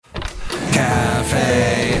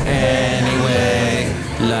cafe anyway.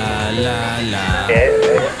 La la la.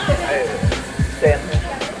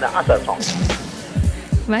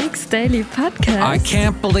 Mike's Daily Podcast. I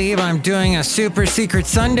can't believe I'm doing a super secret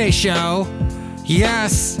Sunday show.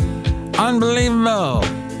 Yes, unbelievable.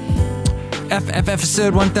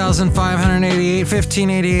 Episode 1588,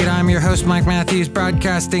 1588. I'm your host, Mike Matthews,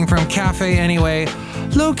 broadcasting from Cafe Anyway,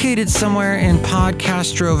 located somewhere in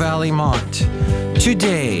Podcastro Valley, Mont.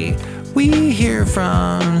 Today, we hear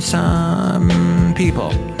from some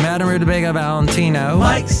people. Madame Rutabaga Valentino.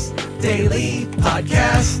 Mike's Daily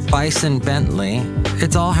Podcast. Bison Bentley.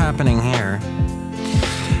 It's all happening here.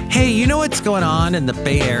 Hey, you know what's going on in the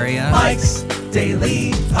Bay Area? Mike's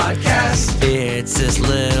Daily Podcast. It's this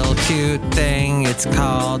little cute thing. It's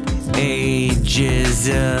called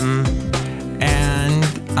ageism. And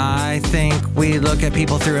I think we look at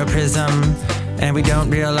people through a prism and we don't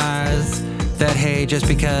realize that, hey, just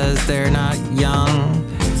because they're not young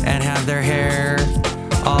and have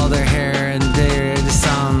all their hair, and there's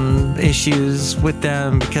some issues with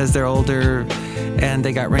them because they're older and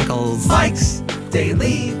they got wrinkles. Mike's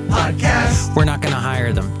Daily Podcast. We're not going to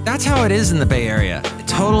hire them. That's how it is in the Bay Area.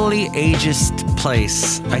 Totally ageist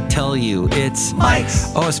place. I tell you, it's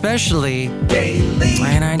Mike's especially Daily.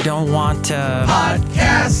 And I don't want to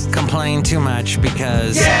Podcast. complain too much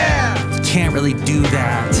because you can't really do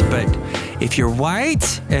that. But if you're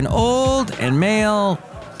white and old and male,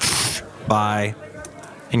 bye.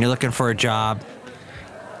 And you're looking for a job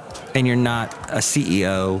and you're not a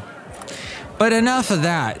CEO. But enough of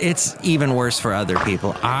that. It's even worse for other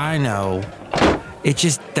people. I know.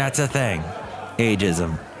 That's a thing.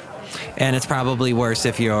 Ageism. And it's probably worse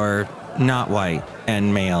if you're not white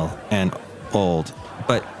and male and old.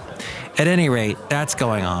 But at any rate, that's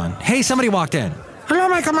going on. Hey, somebody walked in. Hello,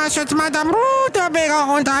 my commercial. It's Madame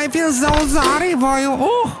Rutabaga, and I feel so sorry for you.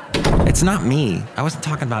 Oh, it's not me. I wasn't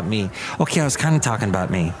talking about me. Okay, I was kind of talking about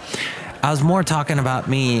me. I was more talking about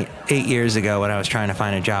me 8 years ago when I was trying to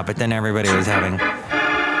find a job, but then everybody was having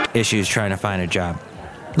issues trying to find a job.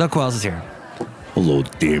 Look who else is here. Hello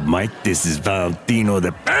there, Mike. This is Valentino,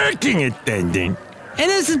 the parking attendant. And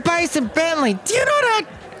this is Bison Bentley. Do you know that?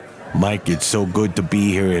 Mike, it's so good to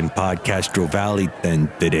be here in Podcastro Valley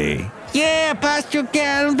today. Yeah, Pastor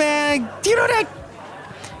Galbag. Do you know that?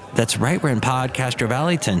 That's right. We're in Podcastro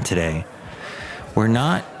Valley today. We're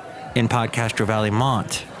not in Podcastro Valley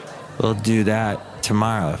Mont. We'll do that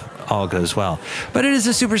tomorrow if all goes well. But it is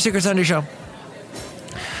a super secret Sunday show.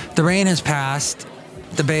 The rain has passed.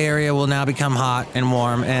 The Bay Area will now become hot and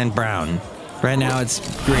warm and brown. Right now it's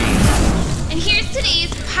green. And here's today's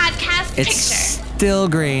podcast It's picture. still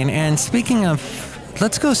green. And speaking of,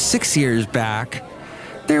 let's go 6 years back.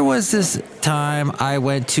 There was this time I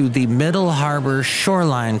went to the Middle Harbor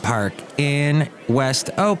Shoreline Park in West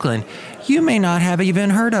Oakland. You may not have even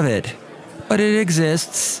heard of it, but it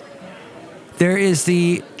exists. There is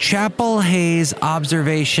the Chapel Hayes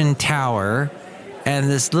Observation Tower and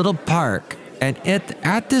this little park. And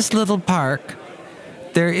at this little park,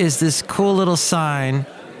 there is this cool little sign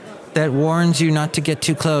that warns you not to get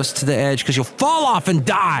too close to the edge because you'll fall off and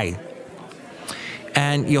die.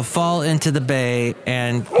 And you'll fall into the bay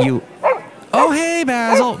and you... Oh, hey,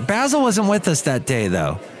 Basil. Basil wasn't with us that day,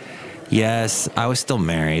 though. Yes, I was still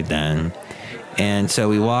married then. And so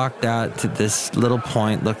we walked out to this little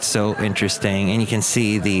point, looked so interesting, and you can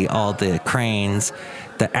see all the cranes,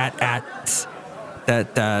 the AT-ATs,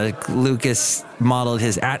 that Lucas modeled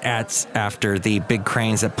his AT-ATs after the big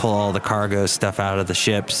cranes that pull all the cargo stuff out of the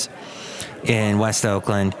ships in West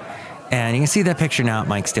Oakland. And you can see that picture now at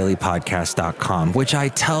mikesdailypodcast.com, which I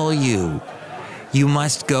tell you, you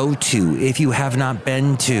must go to. If you have not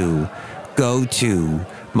been to, go to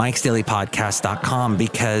mikesdailypodcast.com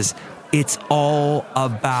because it's all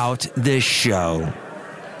about this show.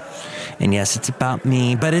 And yes, it's about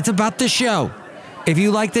me, but it's about the show. If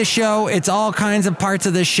you like this show, it's all kinds of parts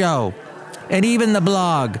of this show. And even the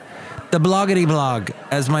blog, the bloggity blog,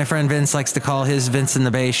 as my friend Vince likes to call his Vince in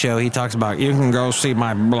the Bay show. He talks about, you can go see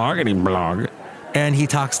my bloggity blog. And he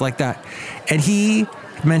talks like that. And he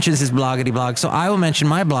mentions his bloggity blog. So I will mention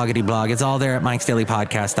my bloggity blog. It's all there at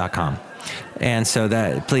mikesdailypodcast.com. And so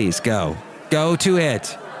that, please go to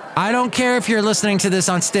it. I don't care if you're listening to this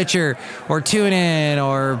on Stitcher or TuneIn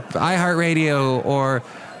or iHeartRadio or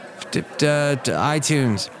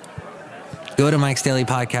iTunes. Go to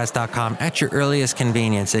mikesdailypodcast.com at your earliest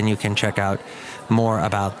convenience and you can check out more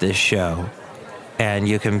about this show and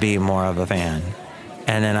you can be more of a fan.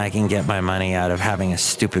 And then I can get my money out of having a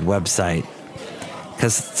stupid website.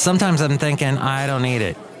 Because sometimes I'm thinking, I don't need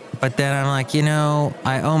it. But then I'm like,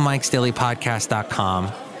 I own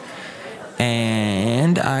mikesdailypodcast.com.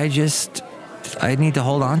 And I I need to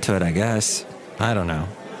hold on to it, I guess. I don't know.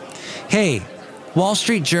 Hey, Wall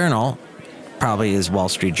Street Journal, probably is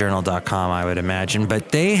wallstreetjournal.com, I would imagine, but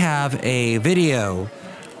they have a video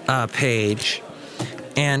page,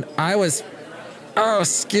 and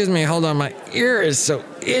excuse me, hold on, my ear is so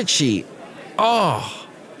itchy. Oh,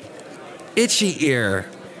 itchy ear.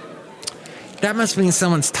 That must mean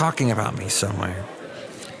someone's talking about me somewhere.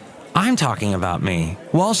 I'm talking about me.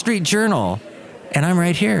 Wall Street Journal, and I'm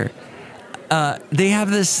right here. They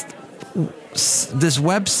have this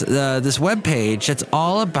web page that's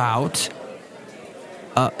all about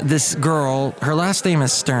this girl. Her last name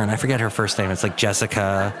is Stern. I forget her first name. It's like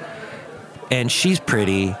Jessica, and she's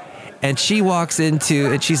pretty. And she walks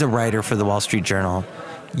into, and she's a writer for the Wall Street Journal,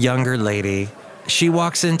 younger lady. She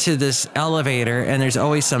walks into this elevator, and there's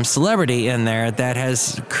always some celebrity in there that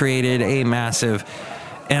has created a massive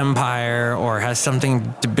empire or has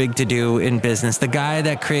something big to do in business. The guy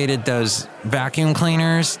that created those vacuum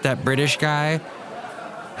cleaners, that British guy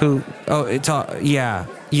who, my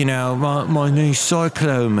new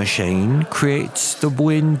cyclone machine creates the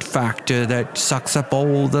wind factor that sucks up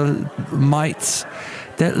all the mites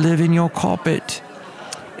that live in your carpet.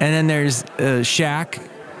 And then there's Shaq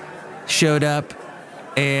showed up,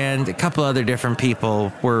 and a couple other different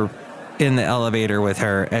people were in the elevator with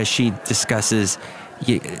her as she discusses.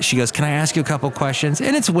 She goes, "Can I ask you a couple questions?"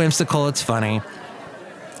 And it's whimsical, it's funny.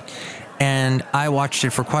 And I watched it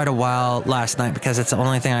for quite a while last night because it's the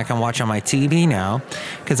only thing I can watch on my TV now,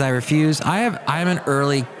 because I refuse. I'm an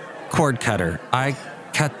early cord cutter. I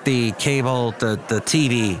cut the cable, the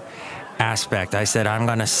TV aspect. I said, I'm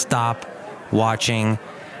going to stop watching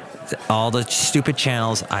all the stupid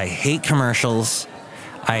channels. I hate commercials.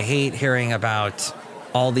 I hate hearing about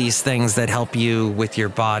all these things that help you with your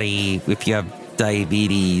body if you have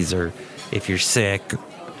diabetes or if you're sick,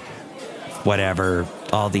 whatever,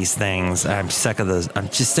 all these things. I'm sick of those. I'm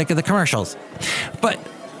just sick of the commercials. But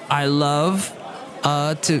I love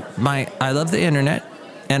I love the internet,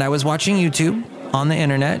 and I was watching YouTube on the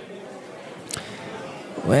internet.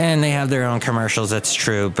 And they have their own commercials, that's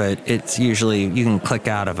true, but it's usually, you can click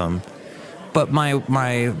out of them. But my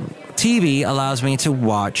TV allows me to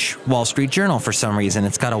watch Wall Street Journal for some reason.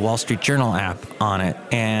 It's got a Wall Street Journal app on it,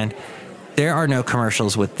 and there are no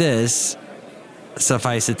commercials with this.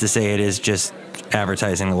 Suffice it to say, it is just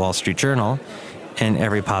advertising the Wall Street Journal in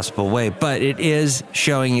every possible way. But it is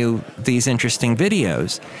showing you these interesting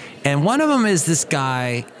videos. And one of them is this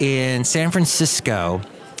guy in San Francisco.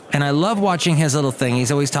 And I love watching his little thing.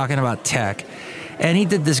 He's always talking about tech. And he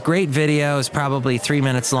did this great video, it's probably 3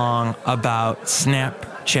 minutes long, about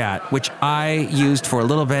Snapchat, which I used for a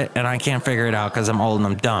little bit, and I can't figure it out because I'm old and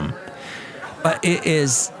I'm dumb. But it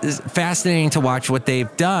is fascinating to watch what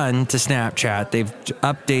they've done to Snapchat. They've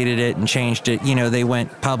updated it and changed it. You know, they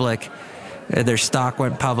went public. Their stock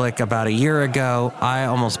went public about a year ago. I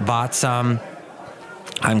almost bought some.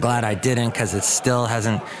 I'm glad I didn't, because it still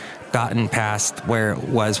hasn't gotten past where it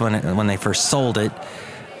was when they first sold it.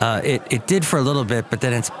 It did for a little bit, but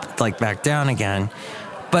then it's like back down again.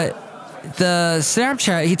 But the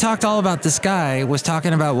Snapchat, he talked all about, this guy was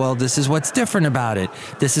talking about, well, this is what's different about it.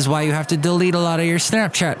 This is why you have to delete a lot of your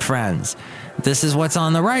Snapchat friends. This is what's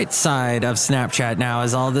on the right side of Snapchat now,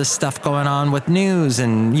 is all this stuff going on with news,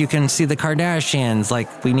 and you can see the Kardashians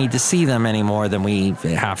like we need to see them any more than we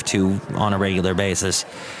have to on a regular basis.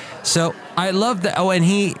 So I love that. Oh, and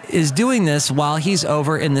he is doing this while he's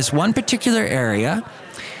over in this one particular area.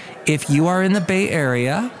 If you are in the Bay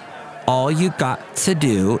Area, all you got to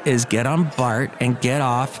do is get on BART and get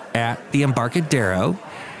off at the Embarcadero.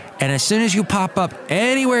 And as soon as you pop up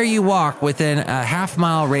anywhere you walk within a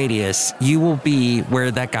half-mile radius, you will be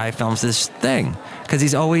where that guy films this thing. Because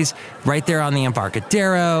he's always right there on the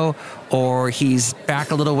Embarcadero, or he's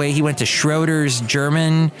back a little way. He went to Schroeder's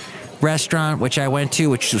German restaurant, which I went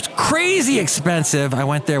to, which was crazy expensive. I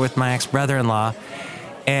went there with my ex-brother-in-law,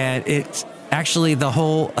 and it's actually the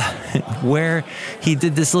whole where he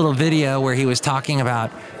did this little video where he was talking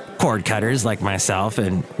about cord cutters like myself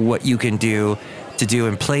and what you can do to do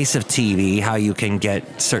in place of TV, how you can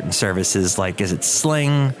get certain services like, is it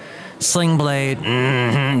Sling Blade,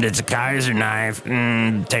 it's a Kaiser knife,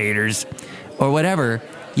 taters, or whatever.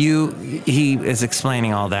 He is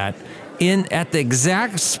explaining all that at the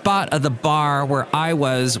exact spot of the bar where I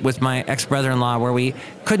was with my ex-brother-in-law, where we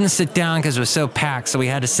couldn't sit down because it was so packed, so we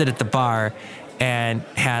had to sit at the bar and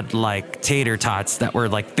had like tater tots that were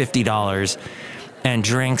like $50 and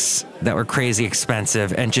drinks that were crazy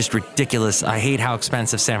expensive and just ridiculous. I hate how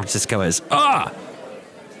expensive San Francisco is.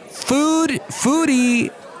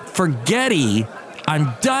 Foodie, forgetty.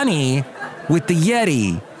 I'm dunny with the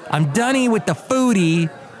Yeti. I'm dunny with the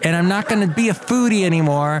foodie And I'm not going to be a foodie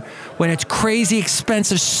anymore when it's crazy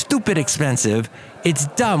expensive, stupid expensive. It's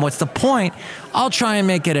dumb. What's the point? I'll try and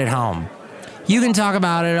make it at home. You can talk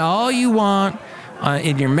about it all you want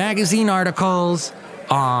in your magazine articles,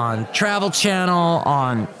 on Travel Channel,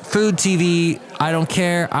 on Food TV. I don't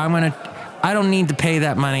care. I don't need to pay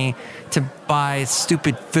that money to buy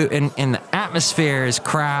stupid food. And the atmosphere is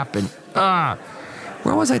crap. And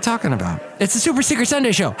what was I talking about? It's the Super Secret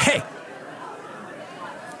Sunday Show. Hey!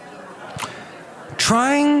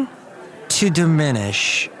 Trying to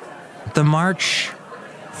diminish the March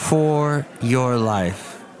for Your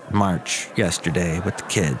Life march yesterday with the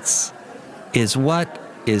kids is what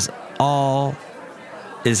is all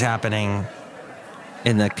is happening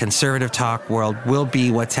in the conservative talk world, will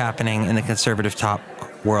be what's happening in the conservative talk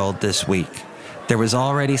world this week. There was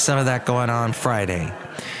already some of that going on Friday,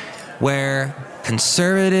 where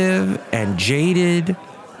conservative and jaded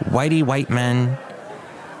white men,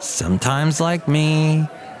 sometimes like me,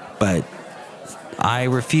 but I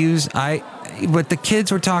refuse. What the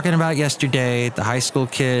kids were talking about yesterday, the high school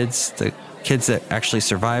kids, the kids that actually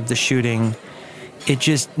survived the shooting, it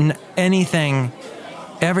just, everything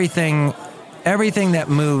that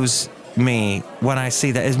moves me when I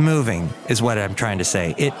see that is moving, is what I'm trying to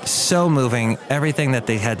say. It's so moving. Everything that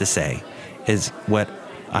they had to say is what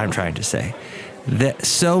I'm trying to say.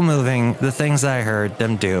 So moving, the things that I heard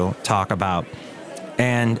them talk about.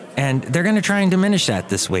 And they're going to try and diminish that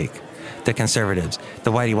this week. The conservatives,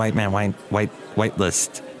 the white man, white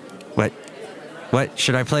list. What?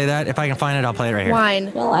 Should I play that? If I can find it, I'll play it right here.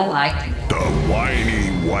 Wine. Well, I like it. The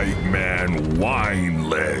whiny white man wine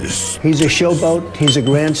list. He's a showboat. He's a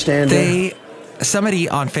grandstander. Somebody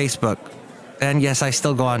on Facebook, and yes, I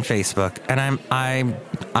still go on Facebook, and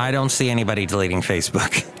I don't see anybody deleting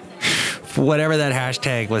Facebook. Whatever that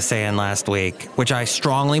hashtag was saying last week, which I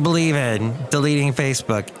strongly believe in, deleting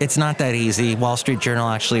Facebook, it's not that easy. Wall Street Journal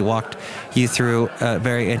actually walked you through a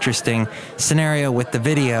very interesting scenario with the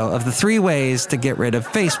video of the 3 ways to get rid of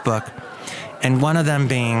Facebook. And one of them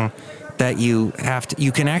being that you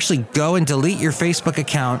can actually go and delete your Facebook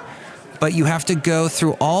account, but you have to go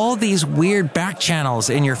through all these weird back channels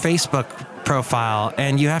in your Facebook profile,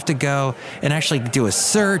 and you have to go and actually do a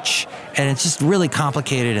search, and it's just really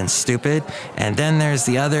complicated and stupid. And then there's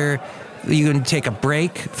the other, you can take a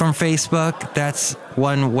break from Facebook. That's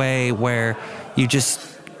one way where you just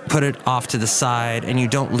put it off to the side and you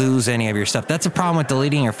don't lose any of your stuff. That's a problem with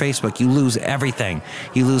deleting your Facebook. You lose everything.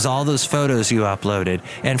 You lose all those photos you uploaded.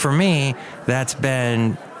 And for me, that's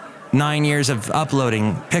been 9 years of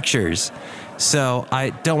uploading pictures. So I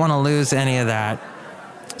don't want to lose any of that.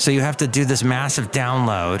 So you have to do this massive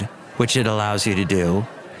download, which it allows you to do.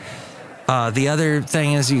 The other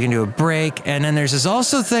thing is you can do a break. And then there's this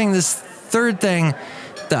third thing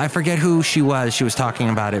that I forget who she was talking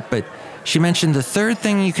about it, but she mentioned the third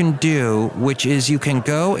thing you can do, which is you can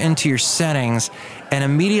go into your settings and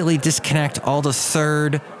immediately disconnect all the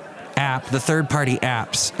third-party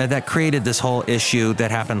apps that created this whole issue that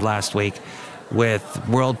happened last week with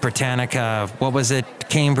World Britannica, what was it,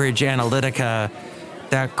 Cambridge Analytica,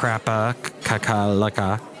 that crappa,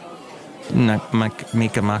 kakalaka,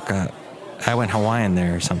 mikamaka. I went Hawaiian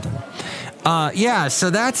there or something. So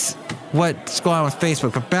that's what's going on with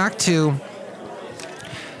Facebook. But back to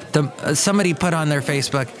somebody put on their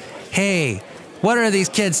Facebook, hey, what are these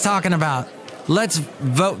kids talking about? Let's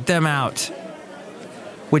vote them out.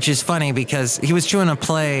 Which is funny because he was doing a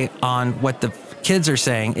play on what the kids are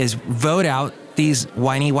saying is vote out these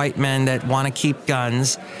whiny white men that want to keep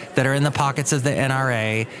guns, that are in the pockets of the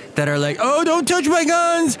NRA, that are like, oh, don't touch my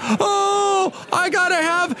guns. Oh, I gotta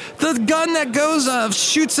have the gun that goes,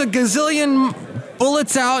 shoots a gazillion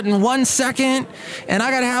bullets out in 1 second. And I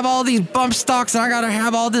gotta have all these bump stocks and I gotta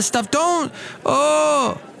have all this stuff.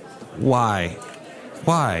 Why?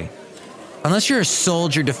 Unless you're a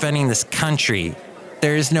soldier defending this country,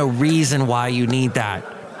 there is no reason why you need that,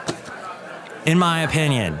 in my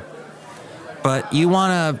opinion. But you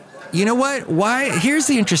want to, you know what? Why? Here's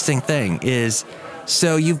the interesting thing is,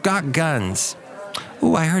 so you've got guns.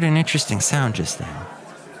 Ooh, I heard an interesting sound just then.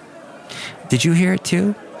 Did you hear it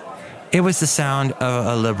too? It was the sound of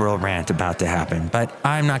a liberal rant about to happen, but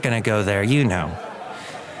I'm not going to go there, you know.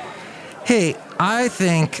 Hey, I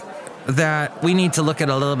think that we need to look at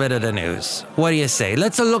a little bit of the news. What do you say?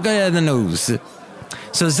 Let's look at the news.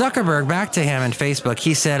 So Zuckerberg, back to him in Facebook,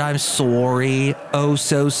 he said, I'm sorry, oh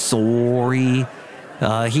so sorry.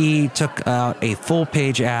 He took out a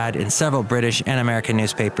full-page ad in several British and American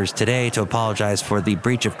newspapers today to apologize for the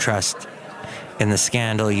breach of trust in the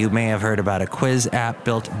scandal. You may have heard about a quiz app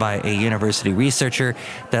built by a university researcher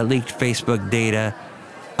that leaked Facebook data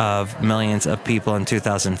of millions of people in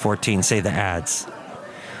 2014, say the ads.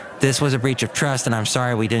 This was a breach of trust, and I'm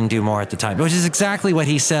sorry we didn't do more at the time, which is exactly what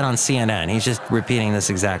he said on CNN. He's just repeating this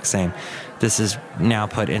exact same. This is now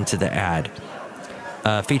put into the ad.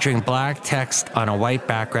 Featuring black text on a white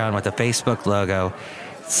background with a Facebook logo,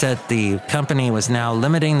 said the company was now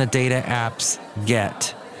limiting the data apps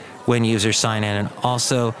get when users sign in, and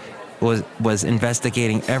also was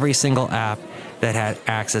investigating every single app that had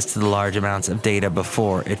access to the large amounts of data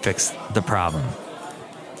before it fixed the problem.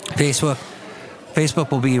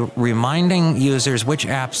 Facebook will be reminding users which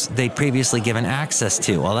apps they'd previously given access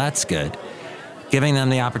to. Well, that's good. Giving them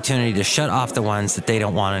the opportunity to shut off the ones that they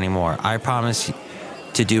don't want anymore. I promise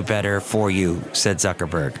to do better for you, said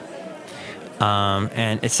Zuckerberg.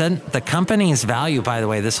 And it said the company's value, by the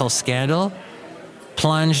way, this whole scandal,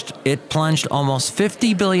 plunged almost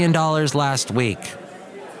 $50 billion last week.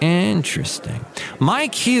 Interesting.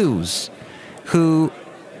 Mike Hughes, who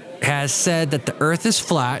has said that the earth is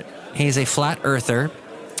flat, he's a flat earther,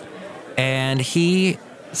 and he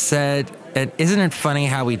said, and isn't it funny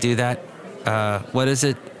how we do that? What is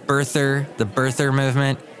it? The birther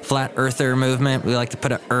movement, flat earther movement. We like to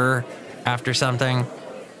put a after something.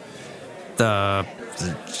 The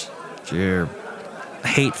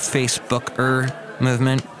hate Facebook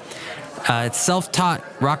movement. It's self-taught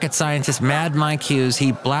rocket scientist Mad Mike Hughes.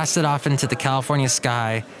 He blasted off into the California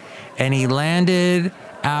sky, and he landed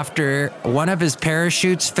after one of his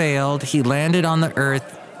parachutes failed. He landed on the Earth,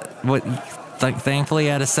 thankfully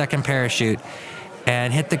had a second parachute,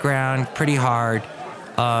 and hit the ground pretty hard.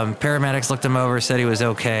 Paramedics looked him over, said he was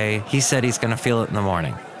okay. He said he's going to feel it in the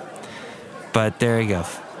morning. But there you go.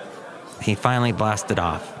 He finally blasted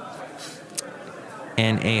off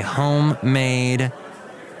in a homemade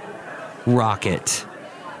rocket,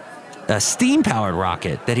 a steam-powered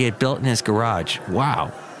rocket that he had built in his garage.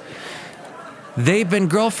 Wow. They've been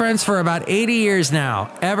girlfriends for about 80 years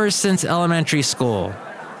now, ever since elementary school.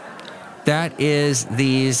 That is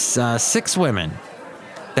these 6 women.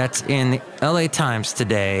 That's in the LA Times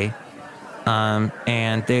today.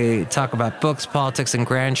 And they talk about books, politics, and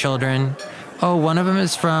grandchildren. Oh, one of them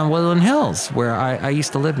is from Woodland Hills, where I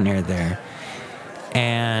used to live near there.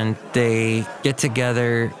 And they get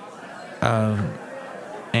together,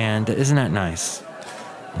 and isn't that nice?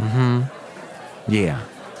 Yeah.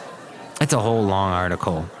 It's a whole long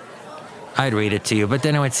article. I'd read it to you, but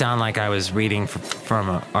then it would sound like I was reading from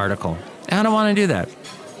an article. I don't want to do that.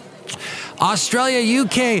 Australia,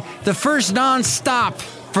 UK, the first non-stop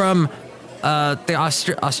from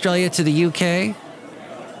Australia to the UK.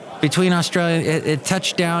 Between Australia, it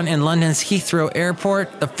touched down in London's Heathrow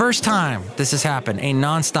Airport. The first time this has happened, a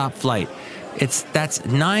non-stop flight. That's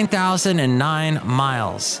 9,009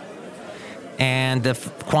 miles. And the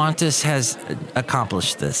Qantas has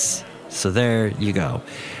accomplished this. So there you go.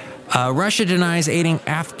 Russia denies aiding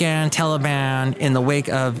Afghan Taliban in the wake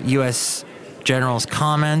of U.S. general's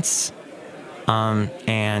comments.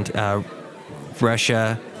 And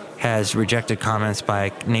Russia has rejected comments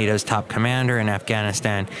by NATO's top commander in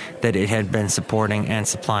Afghanistan that it had been supporting and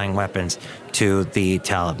supplying weapons to the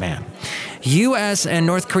Taliban. U.S. and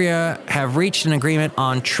North Korea have reached an agreement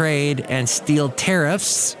on trade and steel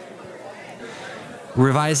tariffs,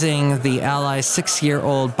 revising the allies'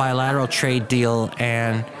 6-year-old bilateral trade deal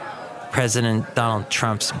and President Donald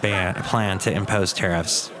Trump's plan to impose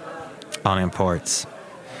tariffs on imports.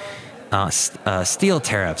 Steel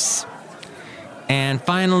tariffs. And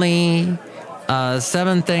finally,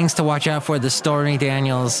 7 things to watch out for the Stormy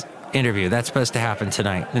Daniels interview. That's supposed to happen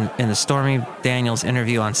tonight. In the Stormy Daniels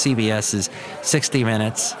interview on CBS's 60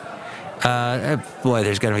 Minutes. Boy,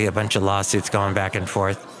 there's going to be a bunch of lawsuits going back and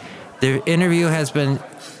forth. The interview has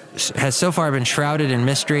so far been shrouded in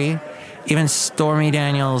mystery. Even Stormy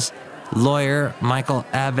Daniels' lawyer, Michael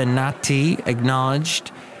Avenatti,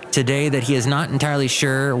 acknowledged today that he is not entirely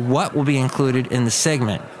sure what will be included in the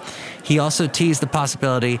segment. He also teased the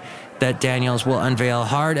possibility that Daniels will unveil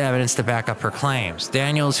hard evidence to back up her claims.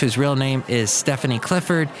 Daniels, whose real name is Stephanie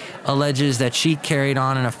Clifford, alleges that she carried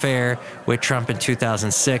on an affair with Trump in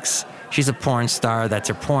 2006. She's a porn star. That's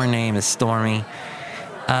her porn name is Stormy.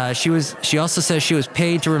 She also says she was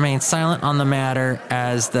paid to remain silent on the matter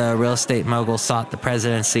as the real estate mogul sought the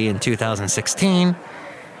presidency in 2016.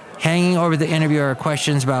 Hanging over the interview are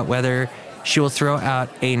questions about whether she will throw out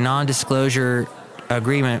a non-disclosure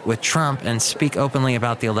agreement with Trump and speak openly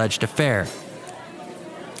about the alleged affair.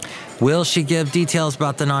 Will she give details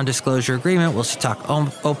about the non-disclosure agreement? Will she talk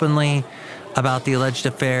openly about the alleged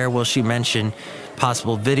affair? Will she mention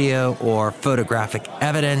possible video or photographic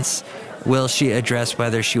evidence? Will she address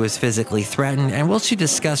whether she was physically threatened? And will she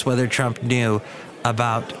discuss whether Trump knew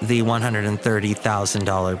about the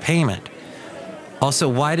 $130,000 payment. Also,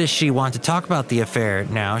 why does she want to talk about the affair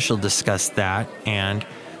now? She'll discuss that and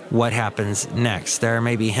what happens next. There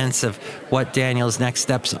may be hints of what Daniels' next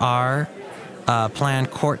steps are.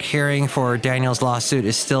 Planned court hearing for Daniels' lawsuit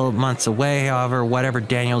is still months away. However, whatever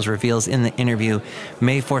Daniels reveals in the interview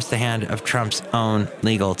may force the hand of Trump's own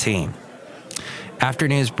legal team. After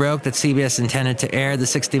news broke that CBS intended to air the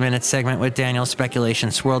 60 Minutes segment with Daniels,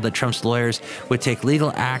 speculation swirled that Trump's lawyers would take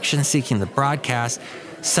legal action seeking the broadcast.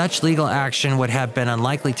 Such legal action would have been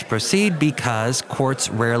unlikely to proceed because courts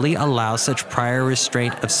rarely allow such prior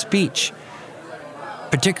restraint of speech,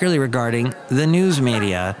 particularly regarding the news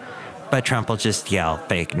media. But Trump will just yell,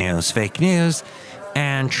 fake news.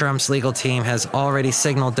 And Trump's legal team has already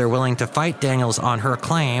signaled they're willing to fight Daniels on her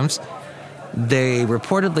claims. They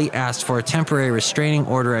reportedly asked for a temporary restraining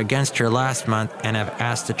order against her last month and have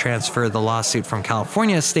asked to transfer the lawsuit from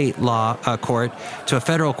California state law court to a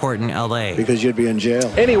federal court in L.A. Because you'd be in jail.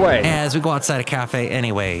 Anyway. As we go outside a cafe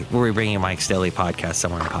anyway, where we bring you Mike's Daily Podcast,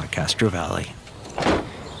 somewhere in Podcastro Valley.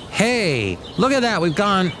 Hey, look at that. We've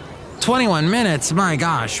gone 21 minutes. My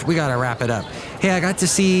gosh, we got to wrap it up. Hey, I got to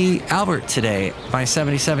see Albert today, my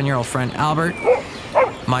 77-year-old friend Albert.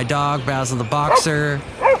 My dog, Basil the Boxer,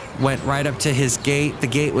 went right up to his gate. The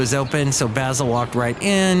gate was open, so Basil walked right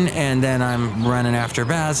in, and then I'm running after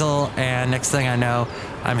Basil, and next thing I know,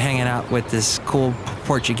 I'm hanging out with this cool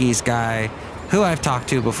Portuguese guy who I've talked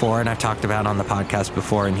to before, and I've talked about on the podcast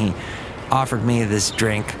before, and he offered me this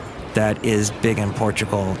drink that is big in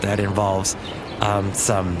Portugal that involves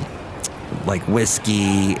some like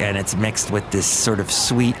whiskey, and it's mixed with this sort of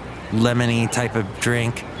sweet lemony type of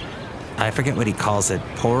drink. I forget what he calls it.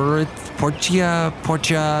 Portia,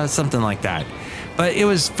 something like that. But it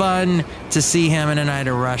was fun to see him, and then I had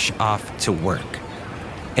to rush off to work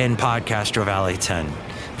in Podcastro Valley 10.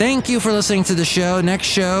 Thank you for listening to the show. Next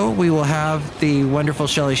show, we will have the wonderful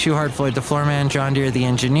Shelley Shuhart, Floyd the Floorman, John Deere the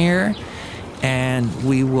Engineer, and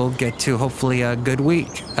we will get to hopefully a good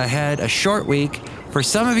week ahead, a short week for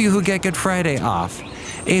some of you who get Good Friday off.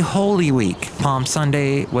 A holy week. Palm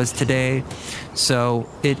Sunday was today, so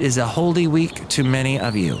it is a holy week to many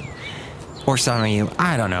of you. Or some of you.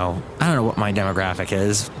 I don't know what my demographic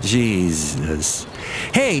is. Jesus.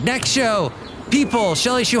 Hey, next show, people,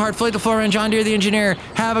 Shelley Shuhart, Floyd the Floorman, John Deere the Engineer.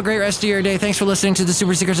 Have a great rest of your day. Thanks for listening to the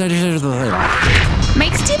Super Secret Edition of the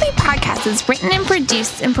Mike's Daily Podcast is written and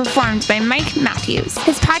produced and performed by Mike Matthews.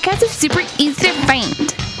 His podcast is super easy to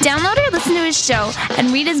find. Download or listen to his show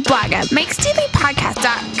and read his blog at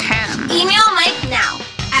mikesdailypodcast.com. Email Mike now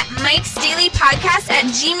at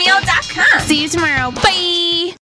mikesdailypodcast@gmail.com. See you tomorrow. Bye!